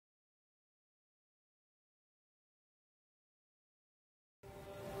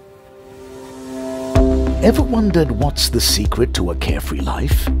Ever wondered what's the secret to a carefree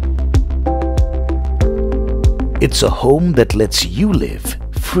life? It's a home that lets you live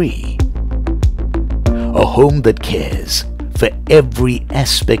free. A home that cares for every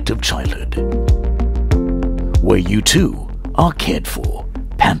aspect of childhood. Where you too are cared for,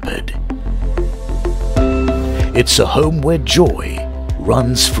 pampered. It's a home where joy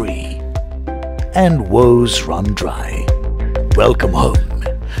runs free and woes run dry. Welcome home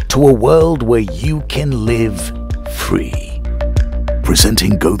to a world where you can live free.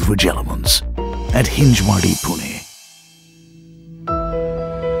 Presenting Godrej Elements at HInjewadi, Pune.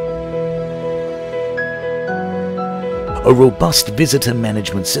 A robust visitor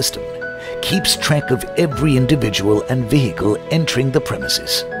management system keeps track of every individual and vehicle entering the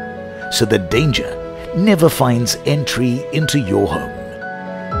premises, so that danger never finds entry into your home.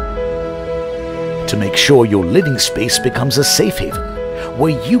 To make sure your living space becomes a safe haven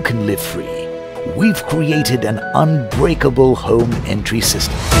where you can live free, we've created an unbreakable home entry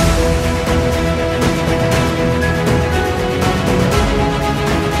system.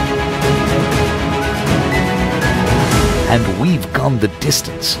 And we've gone the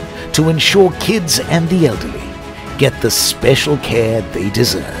distance to ensure kids and the elderly get the special care they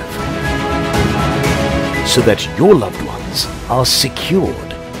deserve, so that your loved ones are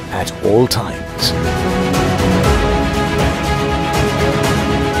secured at all times.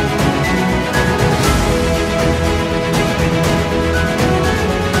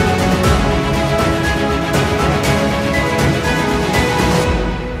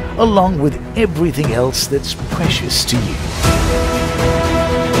 Along with everything else that's precious to you.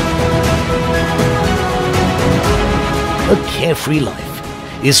 A carefree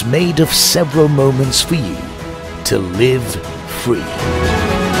life is made of several moments for you to live free.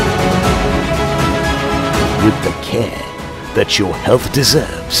 With the care that your health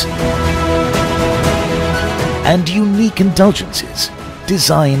deserves. And unique indulgences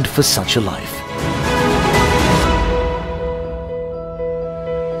designed for such a life.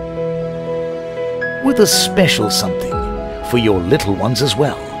 With a special something for your little ones as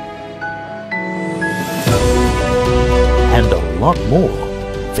well. And a lot more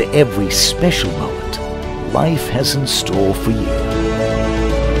for every special moment life has in store for you.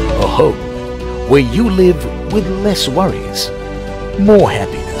 A home where you live with less worries, more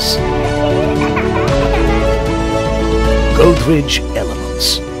happiness. Godrej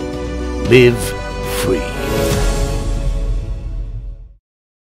Elements. Live free.